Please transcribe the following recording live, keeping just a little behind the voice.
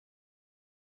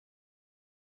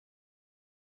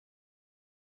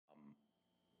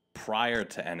prior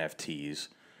to NFTs,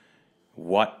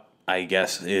 what I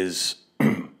guess is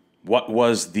what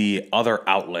was the other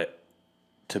outlet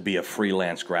to be a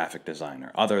freelance graphic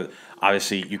designer? Other,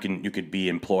 obviously, you could be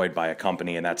employed by a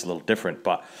company, and that's a little different.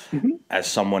 But Mhm. as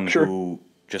someone Sure. who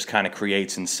just kind of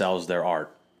creates and sells their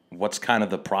art, what's kind of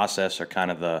the process or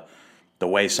kind of the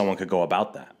way someone could go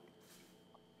about that?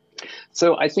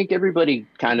 So I think everybody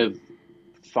kind of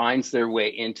finds their way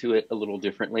into it a little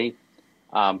differently.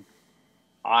 Um,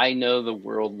 I know the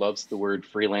world loves the word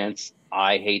freelance.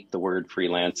 I hate the word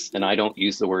freelance, and I don't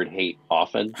use the word hate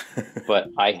often, but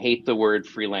I hate the word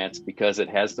freelance because it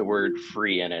has the word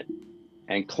free in it.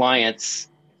 And clients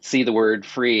see the word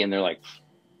free and they're like,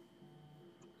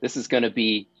 this is going to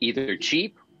be either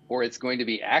cheap or it's going to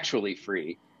be actually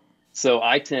free. So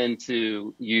I tend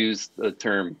to use the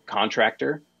term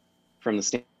contractor from the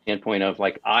standpoint of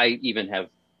like, I even have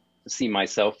seen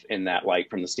myself in that light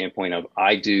from the standpoint of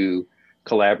I do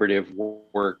collaborative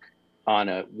work on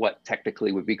a what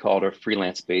technically would be called a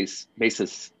freelance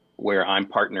basis where I'm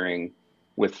partnering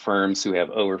with firms who have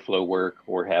overflow work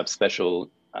or have special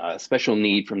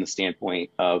need from the standpoint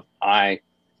of I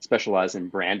specialize in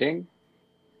branding.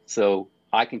 So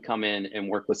I can come in and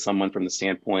work with someone from the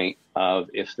standpoint of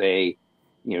if they,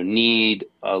 need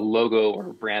a logo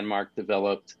or a brand mark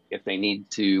developed, if they need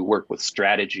to work with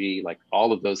strategy, like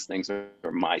all of those things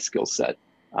are my skill set.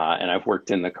 And I've worked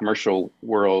in the commercial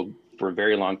world for a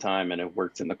very long time, and I've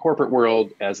worked in the corporate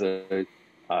world as a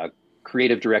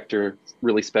creative director,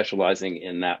 really specializing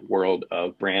in that world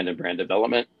of brand and brand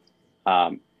development.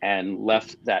 And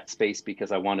left that space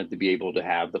because I wanted to be able to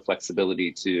have the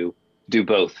flexibility to do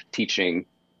both teaching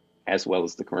as well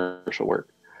as the commercial work.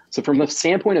 So, from the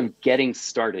standpoint of getting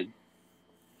started,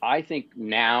 I think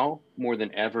now more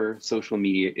than ever, social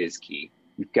media is key.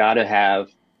 You've got to have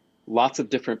lots of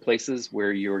different places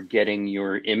where you're getting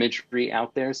your imagery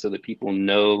out there so that people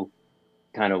know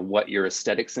kind of what your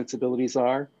aesthetic sensibilities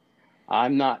are.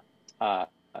 I'm not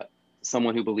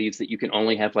someone who believes that you can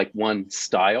only have like one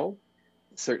style.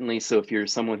 Certainly, so if you're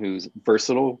someone who's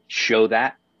versatile, show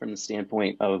that from the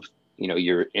standpoint of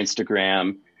your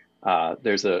Instagram.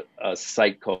 There's a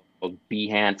site called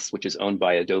Behance, which is owned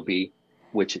by Adobe,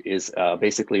 which is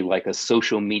basically like a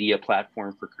social media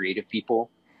platform for creative people.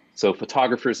 So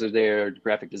photographers are there,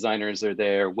 graphic designers are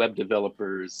there, web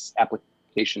developers,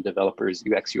 application developers,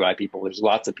 UX UI people. There's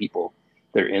lots of people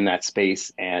that are in that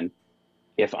space. And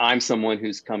if I'm someone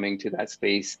who's coming to that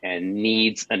space and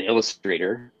needs an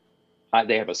illustrator,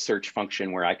 they have a search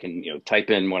function where I can type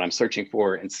in what I'm searching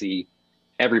for and see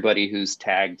everybody who's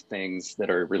tagged things that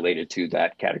are related to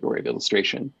that category of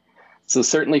illustration. So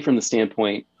certainly from the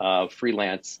standpoint of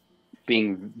freelance,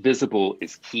 being visible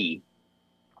is key.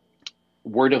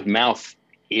 Word of mouth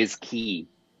is key.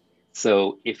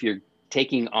 So if you're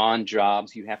taking on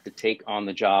jobs, you have to take on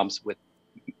the jobs with,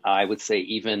 I would say,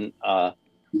 even a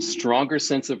stronger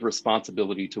sense of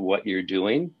responsibility to what you're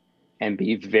doing and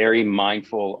be very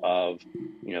mindful of,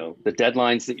 the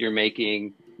deadlines that you're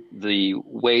making, the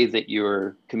way that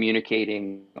you're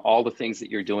communicating, all the things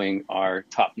that you're doing are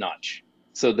top notch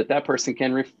so that that person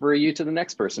can refer you to the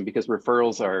next person because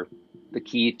referrals are the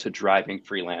key to driving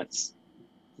freelance.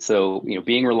 So,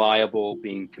 being reliable,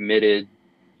 being committed,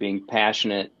 being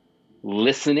passionate,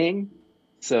 listening.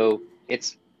 So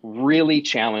it's really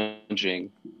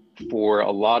challenging for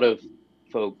a lot of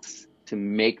folks to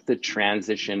make the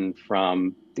transition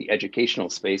from the educational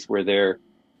space where there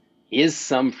is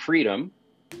some freedom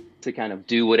to kind of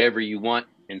do whatever you want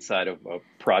inside of a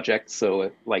project.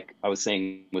 So, like I was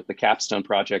saying with the capstone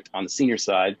project on the senior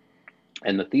side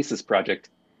and the thesis project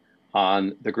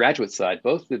on the graduate side,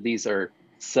 both of these are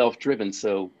self-driven.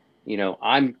 So,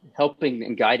 I'm helping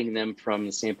and guiding them from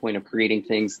the standpoint of creating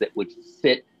things that would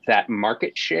fit that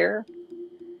market share,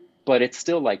 but it's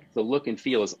still like the look and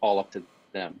feel is all up to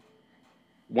them.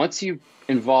 Once you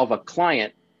involve a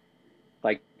client,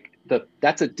 like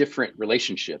that's a different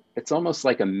relationship. It's almost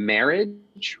like a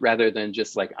marriage rather than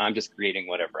just like I'm just creating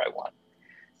whatever I want.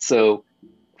 So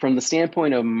from the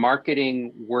standpoint of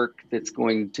marketing work that's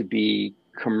going to be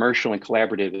commercial and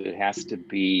collaborative, it has to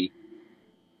be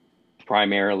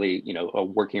primarily, a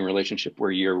working relationship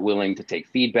where you're willing to take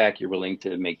feedback, you're willing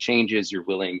to make changes, you're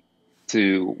willing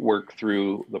to work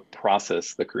through the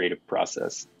process, the creative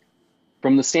process.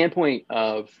 From the standpoint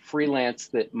of freelance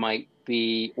that might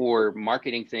be, or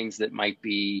marketing things that might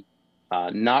be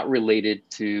not related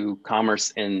to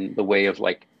commerce in the way of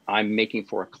like I'm making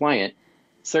for a client,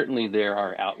 certainly there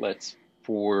are outlets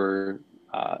for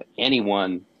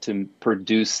anyone to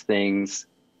produce things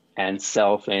and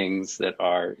sell things that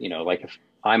are, like if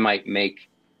I might make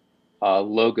a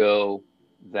logo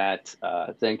that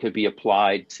then could be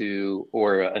applied to,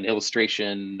 or an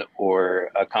illustration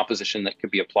or a composition that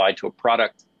could be applied to a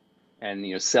product. And,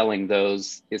 selling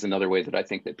those is another way that I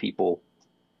think that people,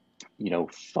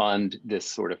 fund this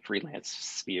sort of freelance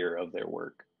sphere of their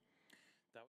work.